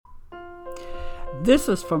This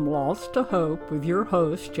is From Lost to Hope with your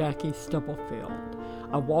host, Jackie Stubblefield.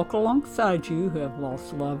 I walk alongside you who have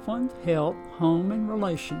lost loved ones, health, home, and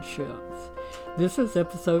relationships. This is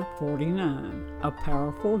episode 49, A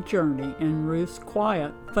Powerful Journey in Ruth's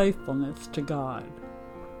Quiet Faithfulness to God.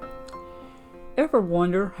 Ever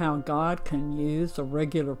wonder how God can use a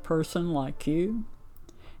regular person like you?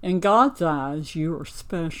 In God's eyes, you are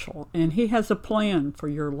special, and He has a plan for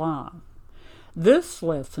your life. This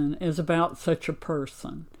lesson is about such a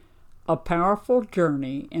person, a powerful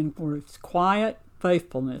journey in Ruth's quiet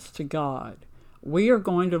faithfulness to God. We are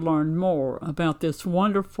going to learn more about this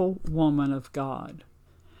wonderful woman of God.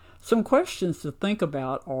 Some questions to think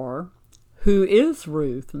about are, who is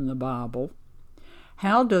Ruth in the Bible?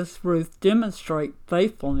 How does Ruth demonstrate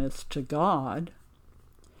faithfulness to God?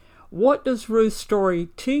 What does Ruth's story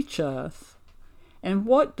teach us? And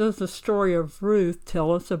what does the story of Ruth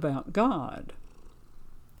tell us about God?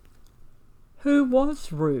 Who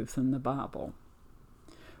was Ruth in the Bible?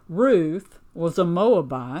 Ruth was a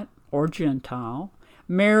Moabite, or Gentile,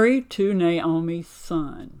 married to Naomi's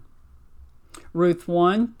son. Ruth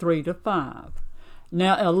 1, 3-5.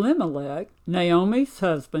 Now Elimelech, Naomi's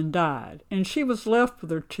husband, died, and she was left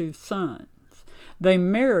with her two sons. They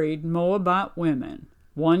married Moabite women,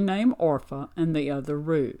 one named Orpah and the other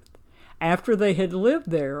Ruth. After they had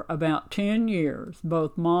lived there about 10 years,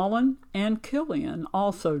 both Mahlon and Chilion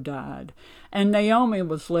also died, and Naomi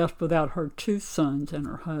was left without her two sons and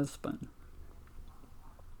her husband.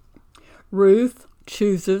 Ruth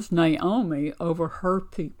chooses Naomi over her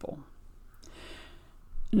people.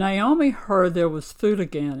 Naomi heard there was food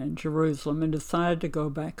again in Jerusalem and decided to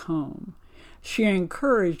go back home. She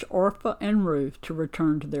encouraged Orpah and Ruth to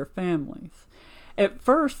return to their families. At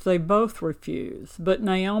first they both refused, but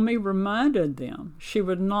Naomi reminded them she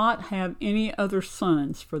would not have any other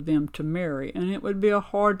sons for them to marry, and it would be a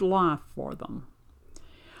hard life for them.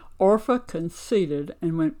 Orpah conceded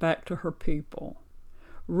and went back to her people.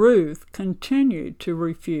 Ruth continued to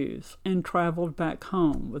refuse and traveled back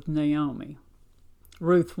home with Naomi.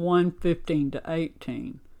 Ruth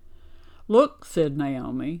 1:15-18. "Look," said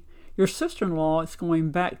Naomi, "your sister-in-law is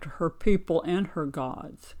going back to her people and her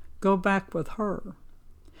gods. Go back with her."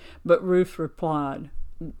 But Ruth replied,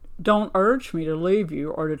 "Don't urge me to leave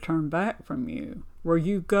you or to turn back from you. Where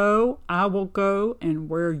you go, I will go, and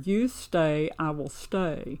where you stay, I will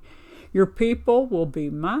stay. Your people will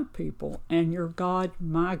be my people, and your God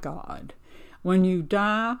my God. When you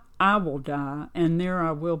die, I will die, and there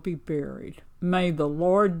I will be buried. May the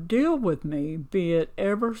Lord deal with me, be it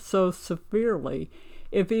ever so severely,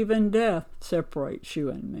 if even death separates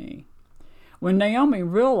you and me." When Naomi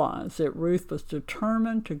realized that Ruth was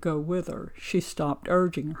determined to go with her, she stopped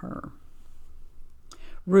urging her.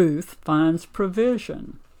 Ruth finds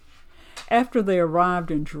provision. After they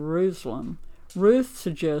arrived in Jerusalem, Ruth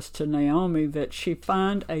suggests to Naomi that she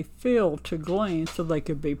find a field to glean so they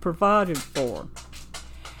could be provided for.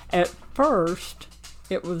 At first,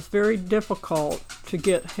 it was very difficult to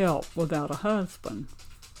get help without a husband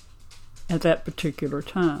at that particular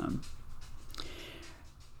time.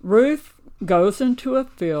 Ruth goes into a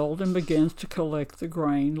field and begins to collect the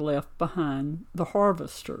grain left behind the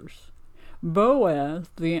harvesters. Boaz,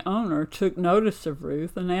 the owner, took notice of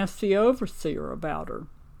Ruth and asked the overseer about her.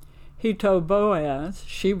 He told Boaz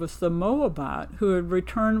she was the Moabite who had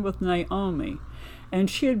returned with Naomi, and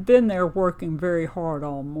she had been there working very hard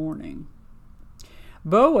all morning.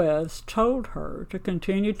 Boaz told her to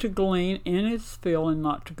continue to glean in his field and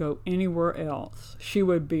not to go anywhere else. She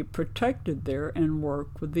would be protected there and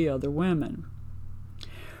work with the other women.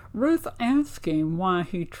 Ruth asked him why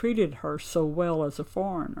he treated her so well as a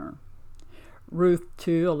foreigner. Ruth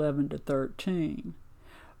 2:11-13.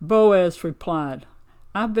 Boaz replied,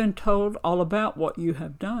 "I've been told all about what you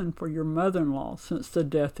have done for your mother-in-law since the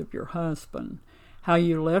death of your husband, how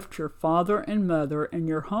you left your father and mother and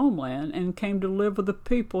your homeland and came to live with a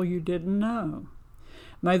people you didn't know.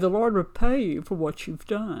 May the Lord repay you for what you've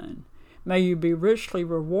done. May you be richly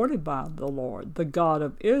rewarded by the Lord, the God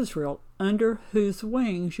of Israel, under whose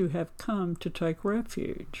wings you have come to take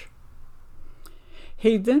refuge."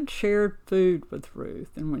 He then shared food with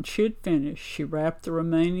Ruth, and when she had finished, she wrapped the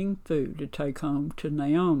remaining food to take home to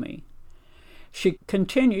Naomi. She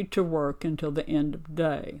continued to work until the end of the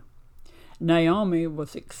day. Naomi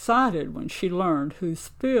was excited when she learned whose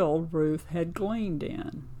field Ruth had gleaned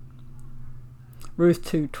in. Ruth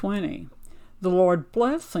 2:20. "The Lord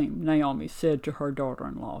bless him," Naomi said to her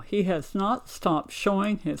daughter-in-law. "He has not stopped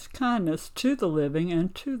showing his kindness to the living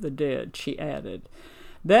and to the dead," she added.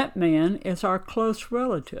 That man is our close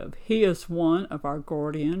relative. He is one of our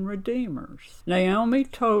guardian redeemers. Naomi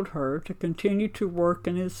told her to continue to work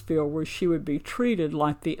in his field where she would be treated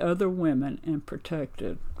like the other women and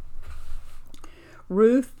protected.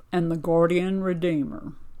 Ruth and the guardian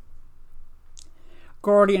redeemer.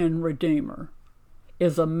 Guardian redeemer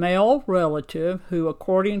is a male relative who,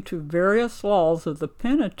 according to various laws of the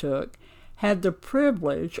Pentateuch, had the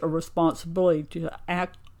privilege or responsibility to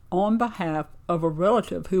act on behalf of a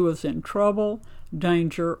relative who was in trouble,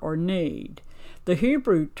 danger, or need. The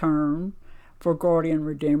Hebrew term for guardian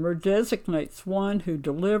redeemer designates one who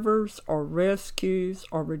delivers or rescues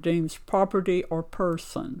or redeems property or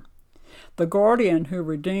person. The guardian who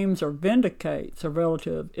redeems or vindicates a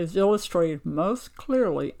relative is illustrated most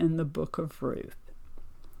clearly in the book of Ruth.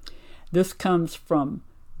 This comes from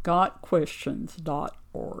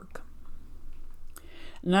gotquestions.org.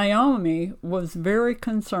 Naomi was very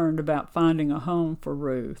concerned about finding a home for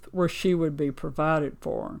Ruth where she would be provided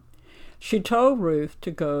for. She told Ruth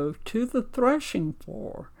to go to the threshing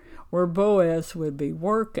floor where Boaz would be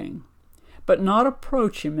working, but not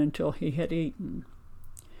approach him until he had eaten.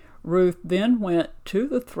 Ruth then went to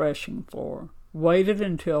the threshing floor, waited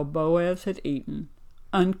until Boaz had eaten,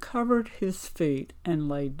 uncovered his feet, and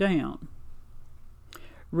lay down.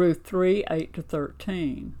 Ruth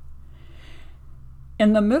 3:8-13.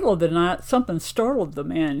 In the middle of the night, something startled the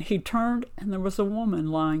man. He turned, and there was a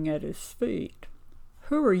woman lying at his feet.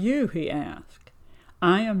 "Who are you?" he asked.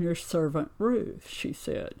 "I am your servant Ruth," she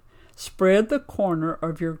said. "Spread the corner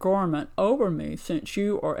of your garment over me, since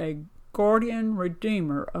you are a guardian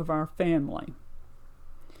redeemer of our family."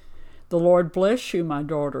 "The Lord bless you, my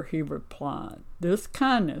daughter," he replied. "This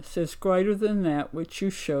kindness is greater than that which you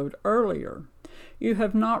showed earlier. You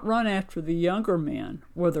have not run after the younger men,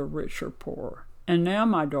 whether rich or poor. And now,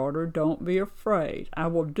 my daughter, don't be afraid. I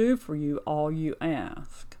will do for you all you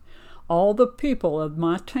ask. All the people of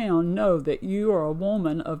my town know that you are a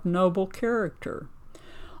woman of noble character.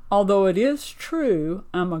 Although it is true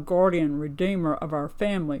I'm a guardian redeemer of our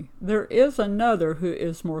family, there is another who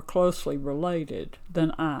is more closely related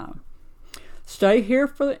than I. Stay here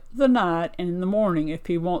for the night, and in the morning, if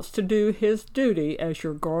he wants to do his duty as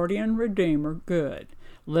your guardian redeemer, good.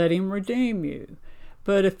 Let him redeem you.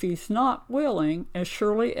 But if he's not willing, as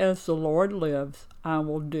surely as the Lord lives, I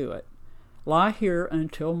will do it. Lie here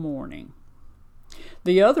until morning."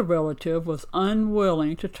 The other relative was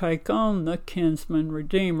unwilling to take on the kinsman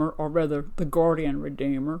redeemer, or rather the guardian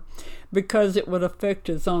redeemer, because it would affect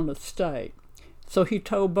his own estate. So he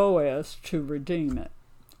told Boaz to redeem it.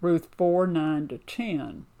 Ruth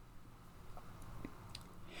 4:9-10.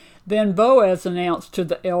 Then Boaz announced to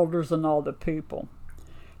the elders and all the people,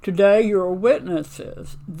 "Today you are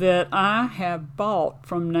witnesses that I have bought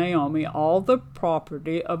from Naomi all the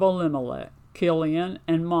property of Elimelech, Kilion,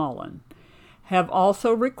 and Mahlon. Have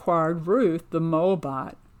also required Ruth the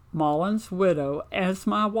Moabite, Mahlon's widow, as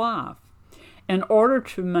my wife, in order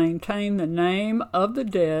to maintain the name of the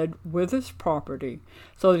dead with his property,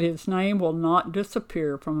 so that his name will not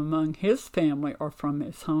disappear from among his family or from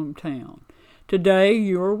his hometown. Today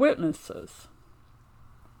you are witnesses."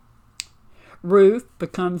 Ruth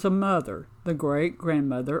becomes a mother, the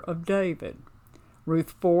great-grandmother of David.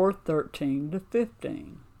 Ruth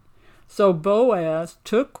 4:13-15. So Boaz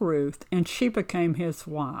took Ruth, and she became his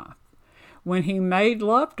wife. When he made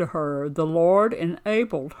love to her, the Lord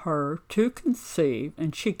enabled her to conceive,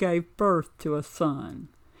 and she gave birth to a son.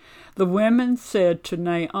 The women said to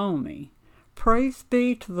Naomi, "Praise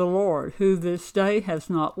be to the Lord, who this day has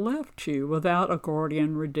not left you without a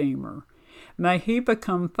guardian redeemer. May he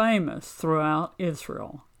become famous throughout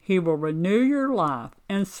Israel. He will renew your life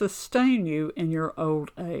and sustain you in your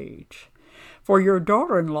old age. For your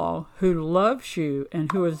daughter-in-law, who loves you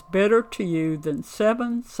and who is better to you than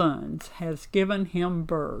 7 sons, has given him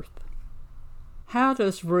birth." How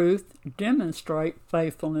does Ruth demonstrate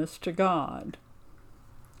faithfulness to God?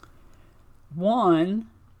 1.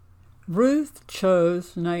 Ruth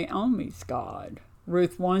chose Naomi's God.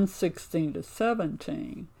 Ruth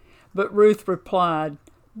 1:16-17. But Ruth replied,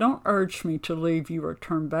 "Don't urge me to leave you or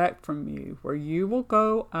turn back from you. Where you will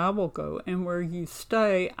go, I will go, and where you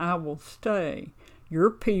stay, I will stay. Your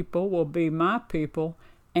people will be my people,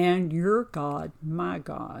 and your God, my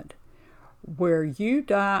God. Where you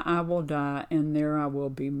die, I will die, and there I will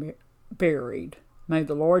be buried. May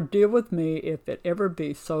the Lord deal with me, if it ever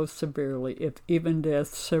be so severely, if even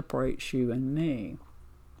death separates you and me."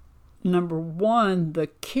 Number 1, the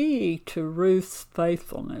key to Ruth's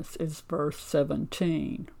faithfulness is verse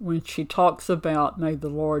 17, when she talks about, "May the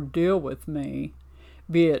Lord deal with me,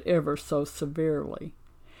 be it ever so severely."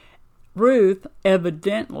 Ruth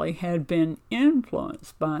evidently had been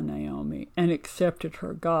influenced by Naomi and accepted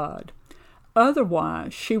her God.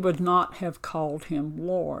 Otherwise, she would not have called him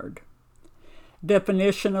Lord.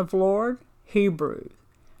 Definition of Lord, Hebrew,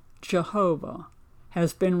 Jehovah,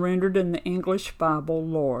 has been rendered in the English Bible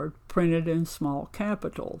Lord, printed in small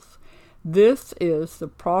capitals. This is the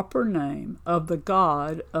proper name of the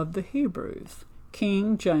God of the Hebrews,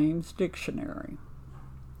 King James Dictionary.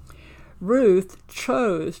 Ruth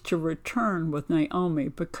chose to return with Naomi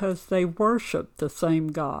because they worshiped the same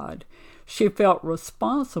God. She felt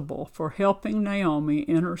responsible for helping Naomi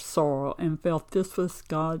in her sorrow and felt this was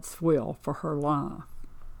God's will for her life.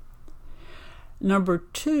 Number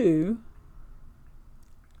 2,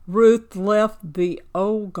 Ruth left the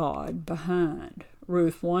old God behind.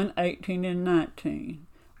 Ruth 1:18 and 19.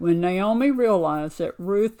 When Naomi realized that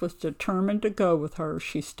Ruth was determined to go with her,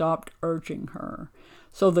 she stopped urging her.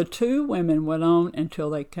 So the two women went on until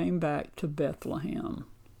they came back to Bethlehem.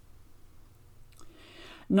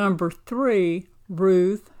 Number 3,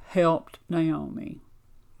 Ruth helped Naomi.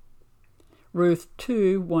 Ruth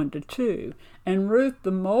 2:1-2. And Ruth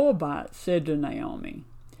the Moabite said to Naomi,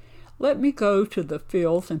 "Let me go to the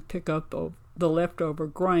fields and pick up the leftover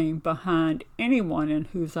grain behind anyone in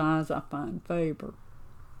whose eyes I find favor."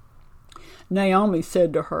 Naomi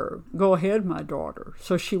said to her, "Go ahead, my daughter."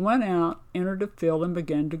 So she went out, entered a field, and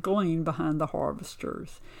began to glean behind the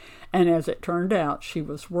harvesters. And as it turned out, she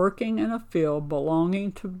was working in a field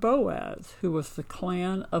belonging to Boaz, who was the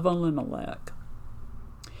clan of Elimelech.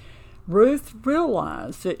 Ruth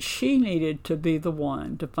realized that she needed to be the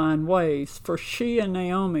one to find ways for she and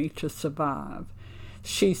Naomi to survive.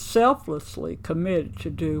 She selflessly committed to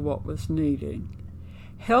do what was needed.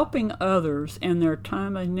 Helping others in their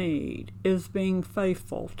time of need is being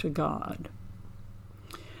faithful to God.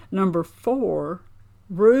 Number 4,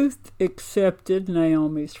 Ruth accepted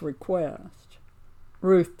Naomi's request.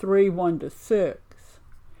 Ruth 3:1-6.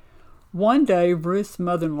 One day, Ruth's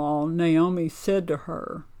mother-in-law, Naomi, said to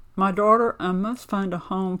her, "My daughter, I must find a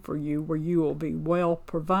home for you where you will be well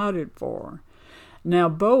provided for. Now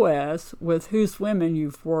Boaz, with whose women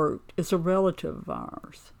you've worked, is a relative of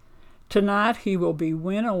ours. Tonight he will be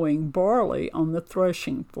winnowing barley on the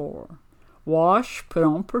threshing floor. Wash, put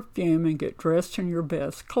on perfume, and get dressed in your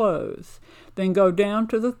best clothes. Then go down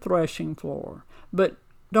to the threshing floor. But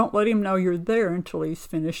don't let him know you're there until he's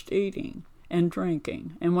finished eating and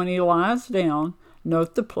drinking. And when he lies down,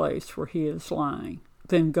 note the place where he is lying.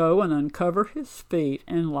 Then go and uncover his feet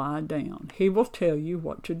and lie down. He will tell you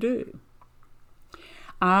what to do."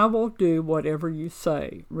 "I will do whatever you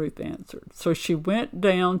say," Ruth answered. So she went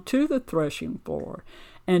down to the threshing floor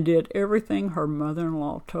and did everything her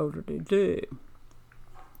mother-in-law told her to do.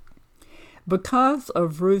 Because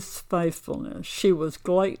of Ruth's faithfulness, she was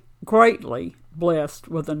greatly blessed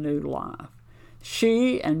with a new life.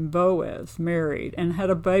 She and Boaz married and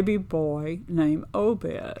had a baby boy named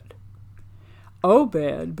Obed.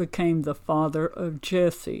 Obed became the father of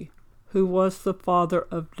Jesse, who was the father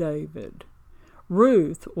of David.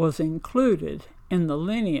 Ruth was included in the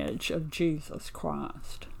lineage of Jesus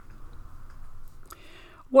Christ.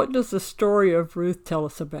 What does the story of Ruth tell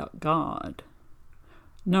us about God?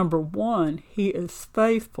 Number 1, he is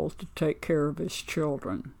faithful to take care of his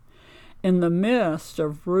children. In the midst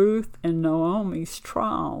of Ruth and Naomi's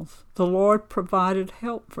trials, the Lord provided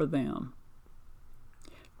help for them.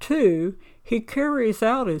 2, he carries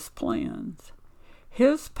out his plans.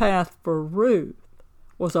 His path for Ruth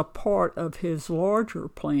was a part of his larger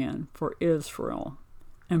plan for Israel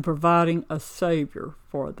and providing a Savior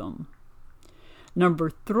for them.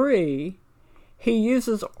 Number 3, he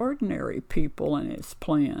uses ordinary people in his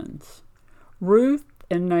plans. Ruth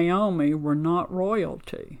and Naomi were not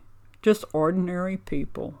royalty, just ordinary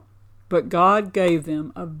people, but God gave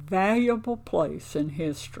them a valuable place in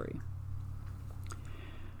history.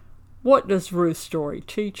 What does Ruth's story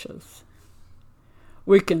teach us?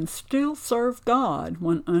 We can still serve God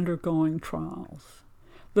when undergoing trials.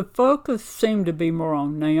 The focus seemed to be more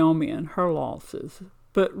on Naomi and her losses,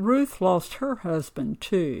 but Ruth lost her husband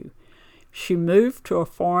too. She moved to a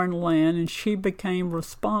foreign land and she became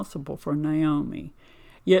responsible for Naomi,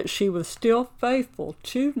 yet she was still faithful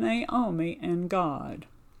to Naomi and God.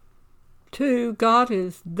 2, God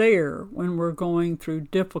is there when we're going through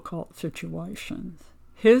difficult situations.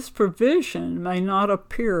 His provision may not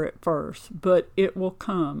appear at first, but it will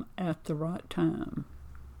come at the right time.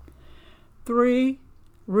 3,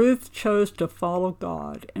 Ruth chose to follow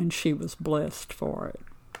God, and she was blessed for it.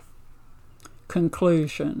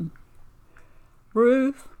 Conclusion.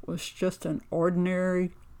 Ruth was just an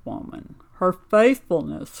ordinary woman. Her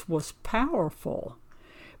faithfulness was powerful,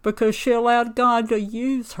 because she allowed God to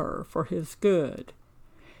use her for his good.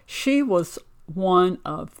 She was one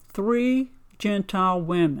of 3 Gentile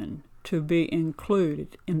women to be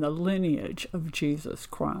included in the lineage of Jesus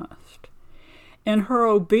Christ. In her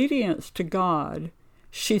obedience to God,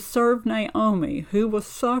 she served Naomi, who was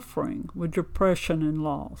suffering with depression and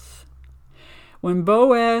loss. When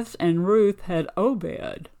Boaz and Ruth had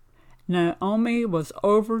Obed, Naomi was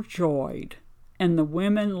overjoyed, and the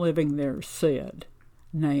women living there said,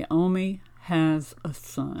 "Naomi has a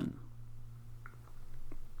son."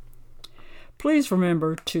 Please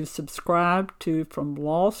remember to subscribe to From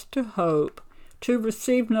Lost to Hope to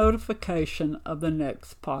receive notification of the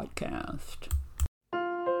next podcast.